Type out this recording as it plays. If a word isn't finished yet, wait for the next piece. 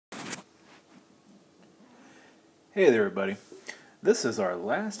Hey there everybody. This is our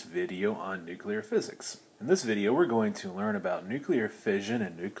last video on nuclear physics. In this video we're going to learn about nuclear fission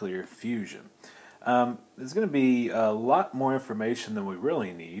and nuclear fusion. There's going to be a lot more information than we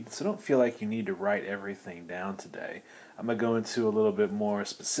really need, so don't feel like you need to write everything down today. I'm going to go into a little bit more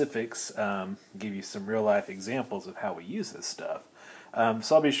specifics, give you some real life examples of how we use this stuff.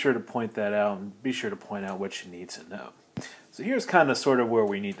 So I'll be sure to point that out and be sure to point out what you need to know. So here's kind of sort of where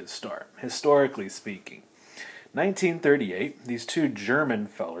we need to start, historically speaking. 1938, these two German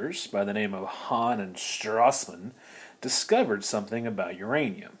fellers by the name of Hahn and Strassmann discovered something about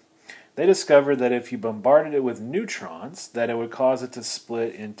uranium. They discovered that if you bombarded it with neutrons, that it would cause it to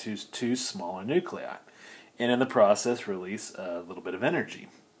split into two smaller nuclei, and in the process release a little bit of energy.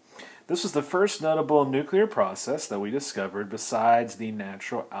 This was the first notable nuclear process that we discovered besides the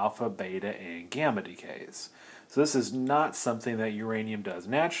natural alpha, beta, and gamma decays. So this is not something that uranium does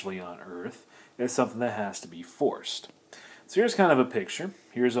naturally on Earth. It's something that has to be forced. So here's kind of a picture.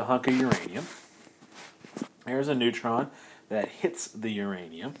 Here's a hunk of uranium. Here's a neutron that hits the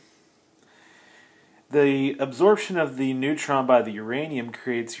uranium. The absorption of the neutron by the uranium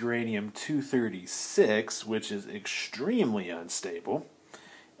creates uranium-236, which is extremely unstable.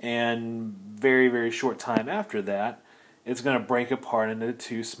 And very, very short time after that, it's going to break apart into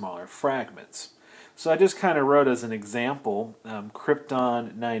two smaller fragments. So I just kind of wrote as an example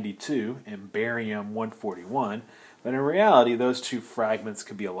krypton-92 and barium-141, but in reality those two fragments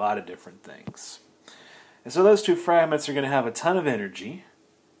could be a lot of different things. And so those two fragments are going to have a ton of energy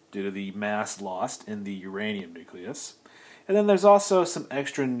due to the mass lost in the uranium nucleus, and then there's also some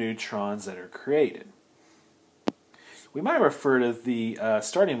extra neutrons that are created. We might refer to the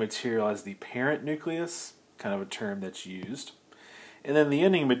starting material as the parent nucleus, kind of a term that's used. And then the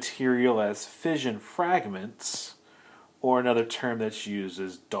ending material as fission fragments, or another term that's used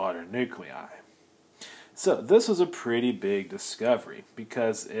as daughter nuclei. So this was a pretty big discovery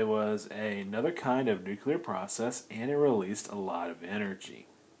because it was another kind of nuclear process and it released a lot of energy.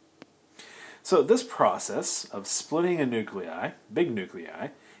 So this process of splitting a nuclei, big nuclei,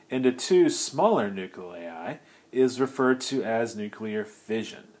 into two smaller nuclei is referred to as nuclear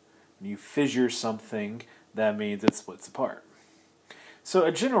fission. When you fissure something, that means it splits apart. So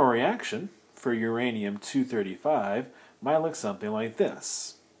a general reaction for uranium-235 might look something like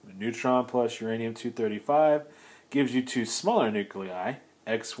this. A neutron plus uranium-235 gives you two smaller nuclei,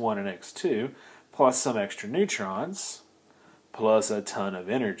 X1 and X2, plus some extra neutrons, plus a ton of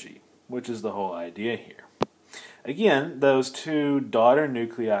energy, which is the whole idea here. Again, those two daughter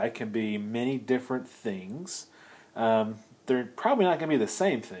nuclei can be many different things. They're probably not going to be the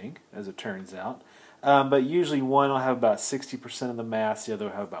same thing, as it turns out. But usually one will have about 60% of the mass, the other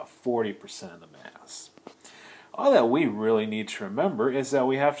will have about 40% of the mass. All that we really need to remember is that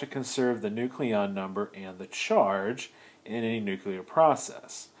we have to conserve the nucleon number and the charge in any nuclear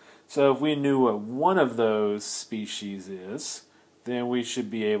process. So if we knew what one of those species is, then we should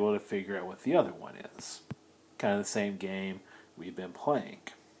be able to figure out what the other one is. Kind of the same game we've been playing.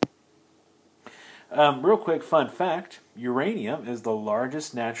 Real quick fun fact, uranium is the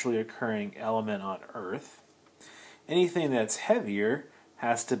largest naturally occurring element on Earth. Anything that's heavier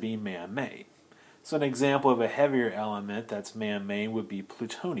has to be man-made. So an example of a heavier element that's man-made would be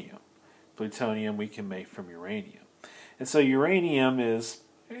plutonium. Plutonium we can make from uranium. And so uranium is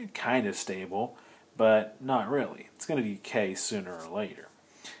kind of stable, but not really. It's going to decay sooner or later.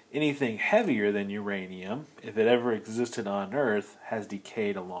 Anything heavier than uranium, if it ever existed on Earth, has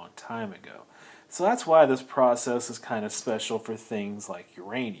decayed a long time ago. So that's why this process is kind of special for things like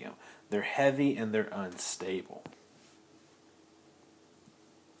uranium. They're heavy and they're unstable.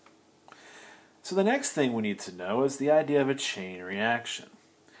 So the next thing we need to know is the idea of a chain reaction.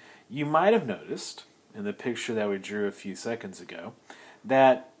 You might have noticed, in the picture that we drew a few seconds ago,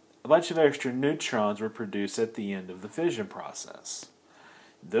 that a bunch of extra neutrons were produced at the end of the fission process.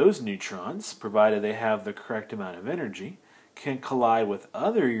 Those neutrons, provided they have the correct amount of energy, can collide with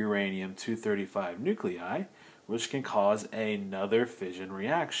other uranium-235 nuclei, which can cause another fission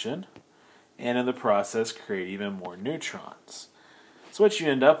reaction, and in the process create even more neutrons. So what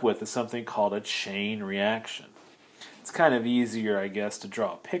you end up with is something called a chain reaction. It's kind of easier, I guess, to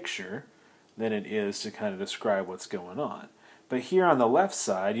draw a picture than it is to kind of describe what's going on. But here on the left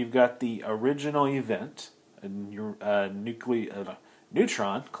side, you've got the original event, a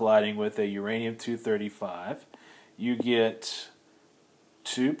neutron colliding with a uranium-235. You get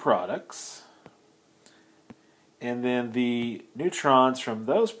two products, and then the neutrons from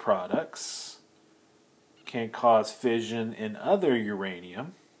those products can cause fission in other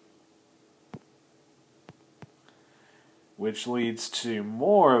uranium, which leads to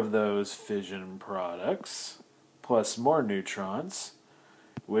more of those fission products, plus more neutrons,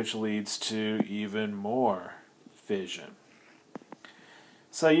 which leads to even more fission.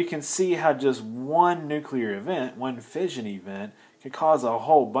 So you can see how just one nuclear event, one fission event, can cause a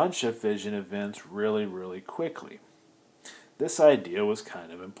whole bunch of fission events really, really quickly. This idea was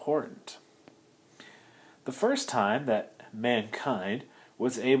kind of important. The first time that mankind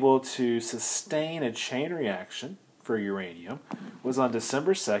was able to sustain a chain reaction for uranium was on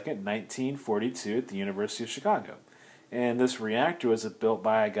December 2nd, 1942 at the University of Chicago. And this reactor was built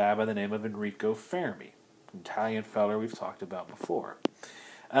by a guy by the name of Enrico Fermi, an Italian feller we've talked about before.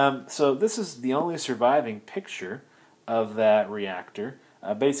 So this is the only surviving picture of that reactor.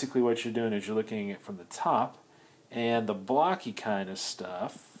 Basically what you're doing is you're looking at it from the top, and the blocky kind of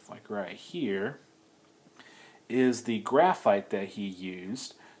stuff, like right here, is the graphite that he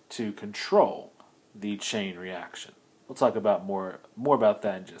used to control the chain reaction. We'll talk about more about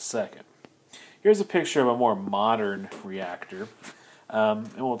that in just a second. Here's a picture of a more modern reactor, and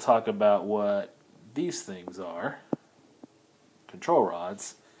we'll talk about what these things are, control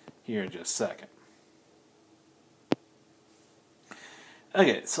rods, here in just a second.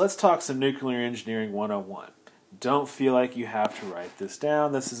 Okay, so let's talk some nuclear engineering 101. Don't feel like you have to write this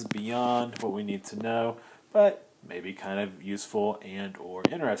down. This is beyond what we need to know, but maybe kind of useful and or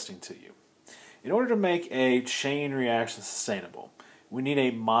interesting to you. In order to make a chain reaction sustainable, we need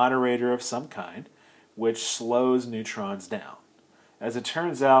a moderator of some kind which slows neutrons down. As it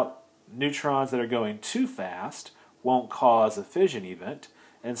turns out, neutrons that are going too fast won't cause a fission event,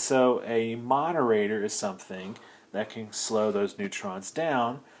 and so a moderator is something that can slow those neutrons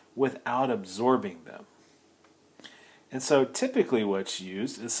down without absorbing them. And so typically what's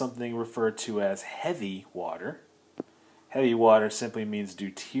used is something referred to as heavy water. Heavy water simply means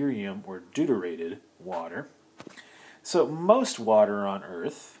deuterium or deuterated water. So most water on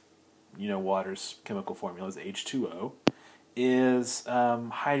Earth, you know water's chemical formula is H2O, is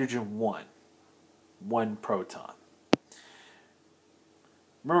hydrogen 1 proton.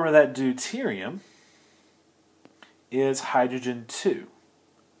 Remember that deuterium is hydrogen 2,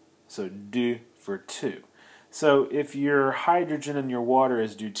 so deuterium for 2. So if your hydrogen in your water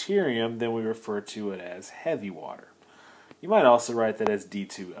is deuterium, then we refer to it as heavy water. You might also write that as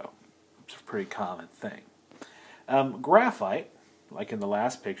D2O, which is a pretty common thing. Graphite, like in the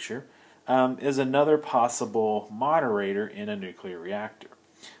last picture, is another possible moderator in a nuclear reactor.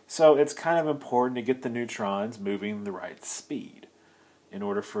 So it's kind of important to get the neutrons moving the right speed in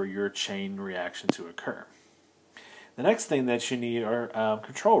order for your chain reaction to occur. The next thing that you need are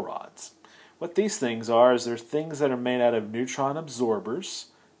control rods. What these things are is they're things that are made out of neutron absorbers,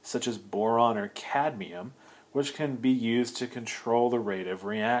 such as boron or cadmium, which can be used to control the rate of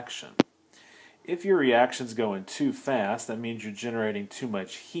reaction. If your reaction's going too fast, that means you're generating too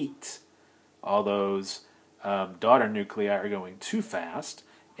much heat. All those daughter nuclei are going too fast,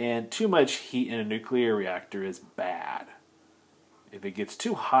 and too much heat in a nuclear reactor is bad. If it gets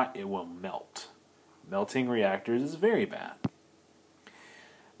too hot, it will melt. Melting reactors is very bad.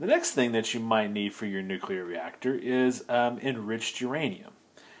 The next thing that you might need for your nuclear reactor is enriched uranium.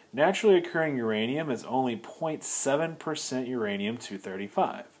 Naturally occurring uranium is only 0.7%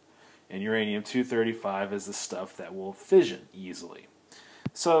 uranium-235. And uranium-235 is the stuff that will fission easily.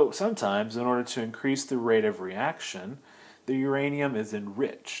 So sometimes, in order to increase the rate of reaction, the uranium is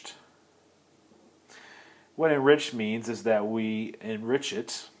enriched. What enriched means is that we enrich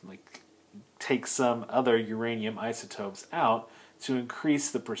it, like take some other uranium isotopes out to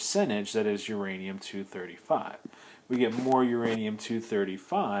increase the percentage that is uranium-235. We get more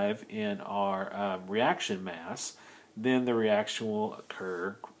uranium-235 in our reaction mass, then the reaction will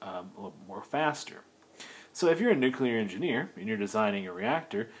occur a little more faster. So if you're a nuclear engineer and you're designing a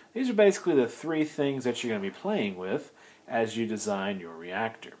reactor, these are basically the three things that you're going to be playing with as you design your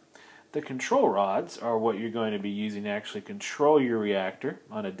reactor. The control rods are what you're going to be using to actually control your reactor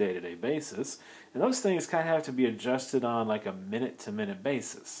on a day-to-day basis, and those things kind of have to be adjusted on like a minute-to-minute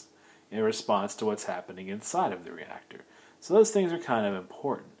basis in response to what's happening inside of the reactor. So those things are kind of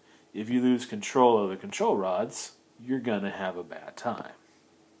important. If you lose control of the control rods, you're going to have a bad time.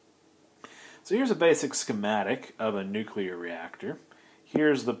 So here's a basic schematic of a nuclear reactor.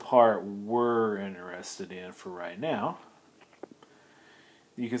 Here's the part we're interested in for right now.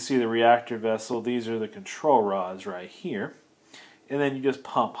 You can see the reactor vessel. These are the control rods right here. And then you just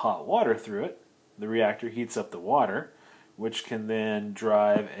pump hot water through it. The reactor heats up the water, which can then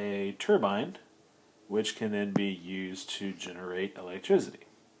drive a turbine, which can then be used to generate electricity.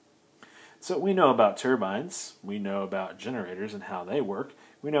 So we know about turbines, we know about generators and how they work,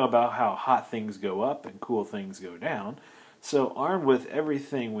 we know about how hot things go up and cool things go down. So armed with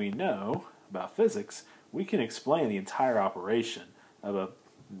everything we know about physics, we can explain the entire operation of a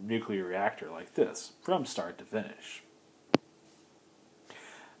nuclear reactor like this, from start to finish.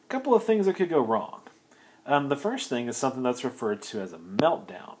 A couple of things that could go wrong. The first thing is something that's referred to as a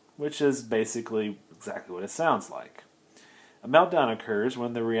meltdown, which is basically exactly what it sounds like. A meltdown occurs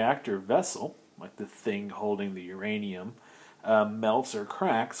when the reactor vessel, like the thing holding the uranium, melts or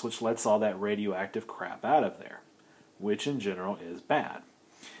cracks, which lets all that radioactive crap out of there, which in general is bad.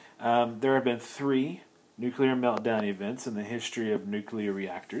 There have been 3 nuclear meltdown events in the history of nuclear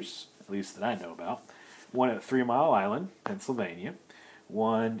reactors, at least that I know about. One at 3 Mile Island, Pennsylvania,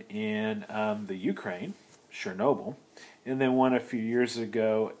 one in the Ukraine, Chernobyl, and then one a few years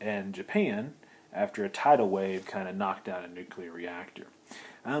ago in Japan after a tidal wave kind of knocked out a nuclear reactor.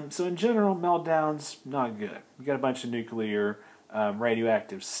 So in general, meltdown's not good. We got a bunch of nuclear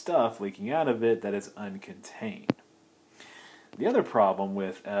radioactive stuff leaking out of it that is uncontained. The other problem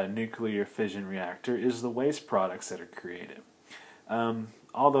with a nuclear fission reactor is the waste products that are created.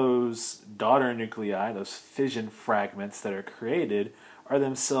 All those daughter nuclei, those fission fragments that are created, are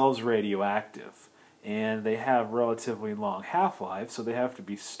themselves radioactive. And they have relatively long half-lives, so they have to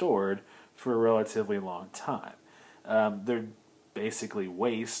be stored for a relatively long time. They're basically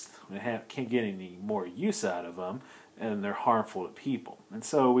waste. We can't get any more use out of them, and they're harmful to people. And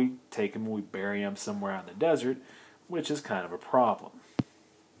so we take them and we bury them somewhere out in the desert, which is kind of a problem.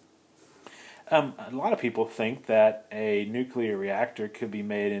 A lot of people think that a nuclear reactor could be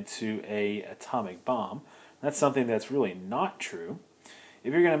made into an atomic bomb. That's something that's really not true.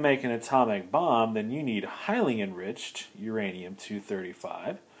 If you're going to make an atomic bomb, then you need highly enriched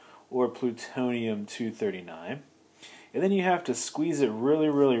uranium-235 or plutonium-239. And then you have to squeeze it really,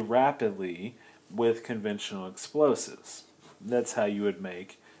 really rapidly with conventional explosives. That's how you would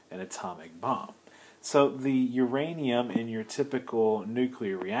make an atomic bomb. So the uranium in your typical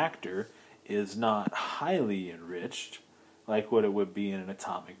nuclear reactor is not highly enriched like what it would be in an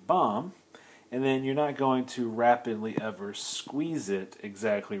atomic bomb. And then you're not going to rapidly ever squeeze it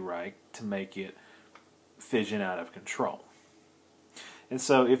exactly right to make it fission out of control. And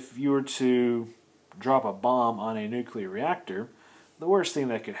so if you were to drop a bomb on a nuclear reactor, the worst thing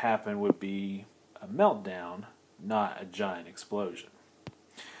that could happen would be a meltdown, not a giant explosion.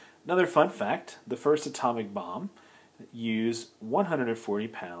 Another fun fact, the first atomic bomb used 140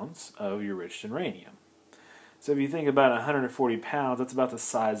 pounds of enriched uranium. So if you think about 140 pounds, that's about the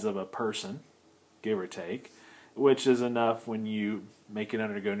size of a person, give or take, which is enough when you make it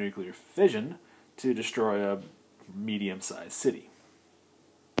undergo nuclear fission to destroy a medium-sized city.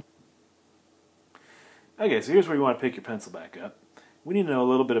 Okay, so here's where you want to pick your pencil back up. We need to know a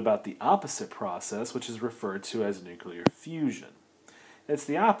little bit about the opposite process, which is referred to as nuclear fusion. It's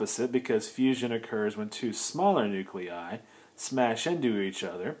the opposite because fusion occurs when 2 smaller nuclei smash into each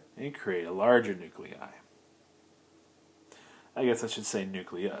other and create a larger nuclei. I guess I should say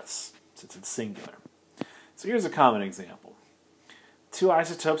nucleus, since it's singular. So here's a common example. 2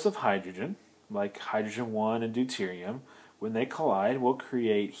 isotopes of hydrogen, like hydrogen-1 and deuterium, when they collide will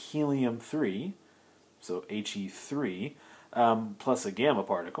create helium-3, so He3, plus a gamma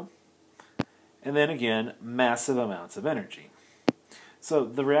particle, and then again, massive amounts of energy. So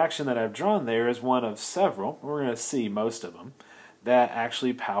the reaction that I've drawn there is one of several, we're going to see most of them, that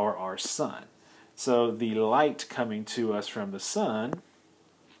actually power our sun. So the light coming to us from the sun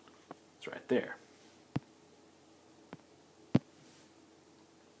is right there.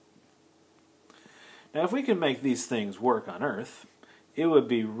 Now if we can make these things work on Earth, it would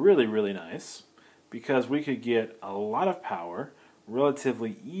be really, really nice because we could get a lot of power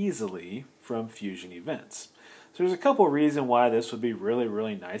relatively easily from fusion events. So there's a couple of reasons why this would be really,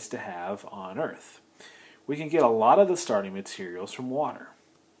 really nice to have on Earth. We can get a lot of the starting materials from water.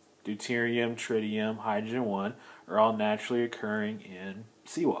 Deuterium, tritium, hydrogen-1 are all naturally occurring in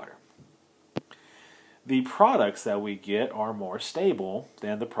seawater. The products that we get are more stable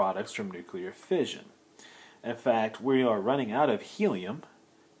than the products from nuclear fission. In fact, we are running out of helium.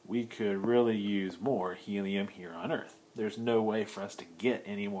 We could really use more helium here on Earth. There's no way for us to get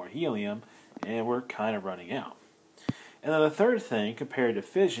any more helium, and we're kind of running out. And then the third thing, compared to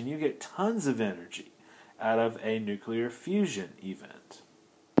fission, you get tons of energy out of a nuclear fusion event.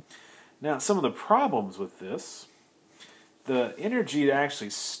 Now, some of the problems with this, the energy to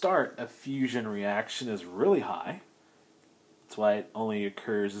actually start a fusion reaction is really high. That's why it only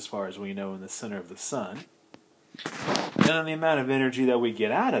occurs, as far as we know, in the center of the sun. And then the amount of energy that we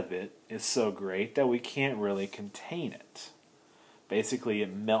get out of it is so great that we can't really contain it. Basically,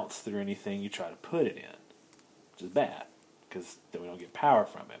 it melts through anything you try to put it in, which is bad, because then we don't get power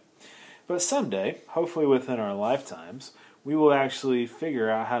from it. But someday, hopefully within our lifetimes, we will actually figure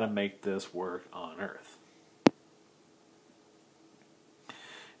out how to make this work on Earth.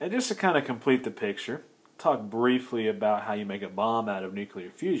 And just to kind of complete the picture, talk briefly about how you make a bomb out of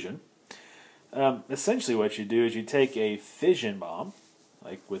nuclear fusion. Essentially what you do is you take a fission bomb,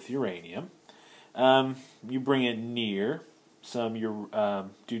 like with uranium, you bring it near some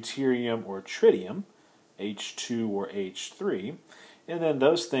deuterium or tritium, H2 or H3, and then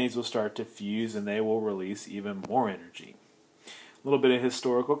those things will start to fuse and they will release even more energy. A little bit of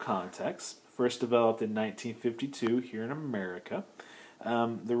historical context. First developed in 1952 here in America.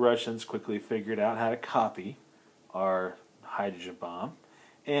 The Russians quickly figured out how to copy our hydrogen bomb,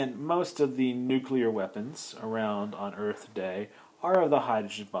 and most of the nuclear weapons around on Earth today are of the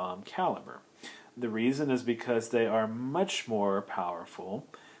hydrogen bomb caliber. The reason is because they are much more powerful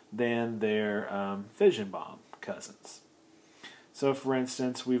than their fission bomb cousins. So for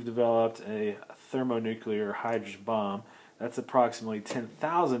instance, we've developed a thermonuclear hydrogen bomb that's approximately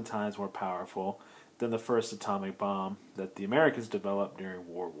 10,000 times more powerful than the first atomic bomb that the Americans developed during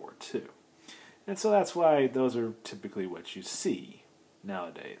World War II. And so that's why those are typically what you see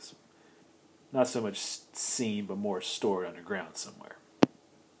nowadays. Not so much seen, but more stored underground somewhere.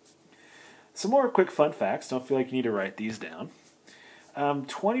 Some more quick fun facts. Don't feel like you need to write these down.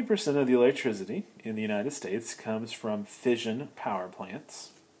 20% of the electricity in the United States comes from fission power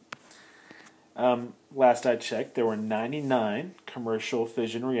plants. Last I checked, there were 99 commercial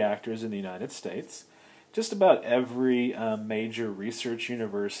fission reactors in the United States. Just about every major research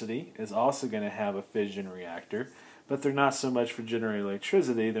university is also going to have a fission reactor, but they're not so much for generating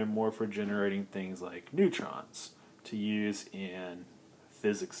electricity, they're more for generating things like neutrons to use in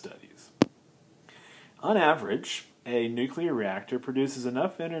physics studies. On average, a nuclear reactor produces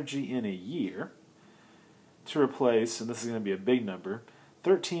enough energy in a year to replace, and this is going to be a big number,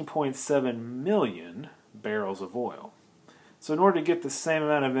 13.7 million barrels of oil. So in order to get the same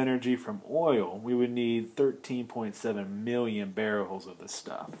amount of energy from oil, we would need 13.7 million barrels of this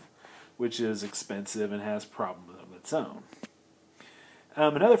stuff, which is expensive and has problems of its own.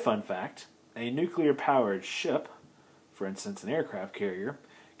 Another fun fact, a nuclear-powered ship, for instance an aircraft carrier,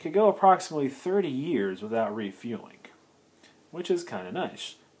 could go approximately 30 years without refueling, which is kind of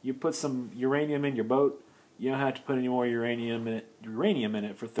nice. You put some uranium in your boat, you don't have to put any more uranium in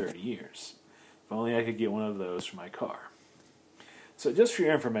it for 30 years. If only I could get one of those for my car. So just for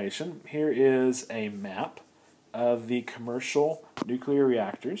your information, here is a map of the commercial nuclear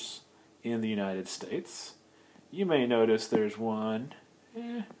reactors in the United States. You may notice there's one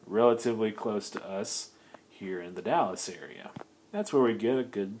relatively close to us here in the Dallas area. That's where we get a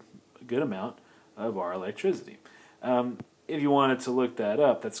good amount of our electricity. If you wanted to look that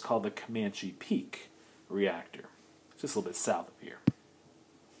up, that's called the Comanche Peak reactor. It's just a little bit south of here.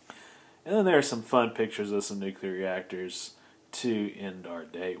 And then there are some fun pictures of some nuclear reactors to end our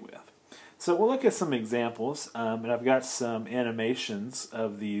day with. So we'll look at some examples, and I've got some animations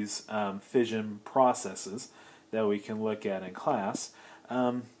of these fission processes that we can look at in class.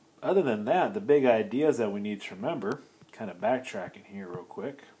 Other than that, the big ideas that we need to remember, kind of backtracking here real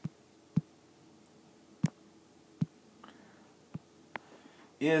quick,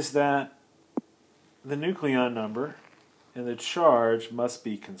 is that the nucleon number and the charge must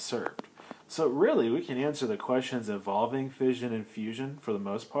be conserved. So really, we can answer the questions involving fission and fusion, for the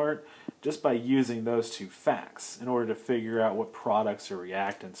most part, just by using those two facts in order to figure out what products or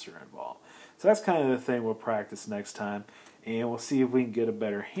reactants are involved. So that's kind of the thing we'll practice next time, and we'll see if we can get a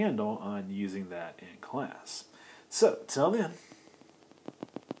better handle on using that in class. So, till then,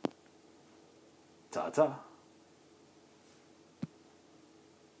 ta-ta.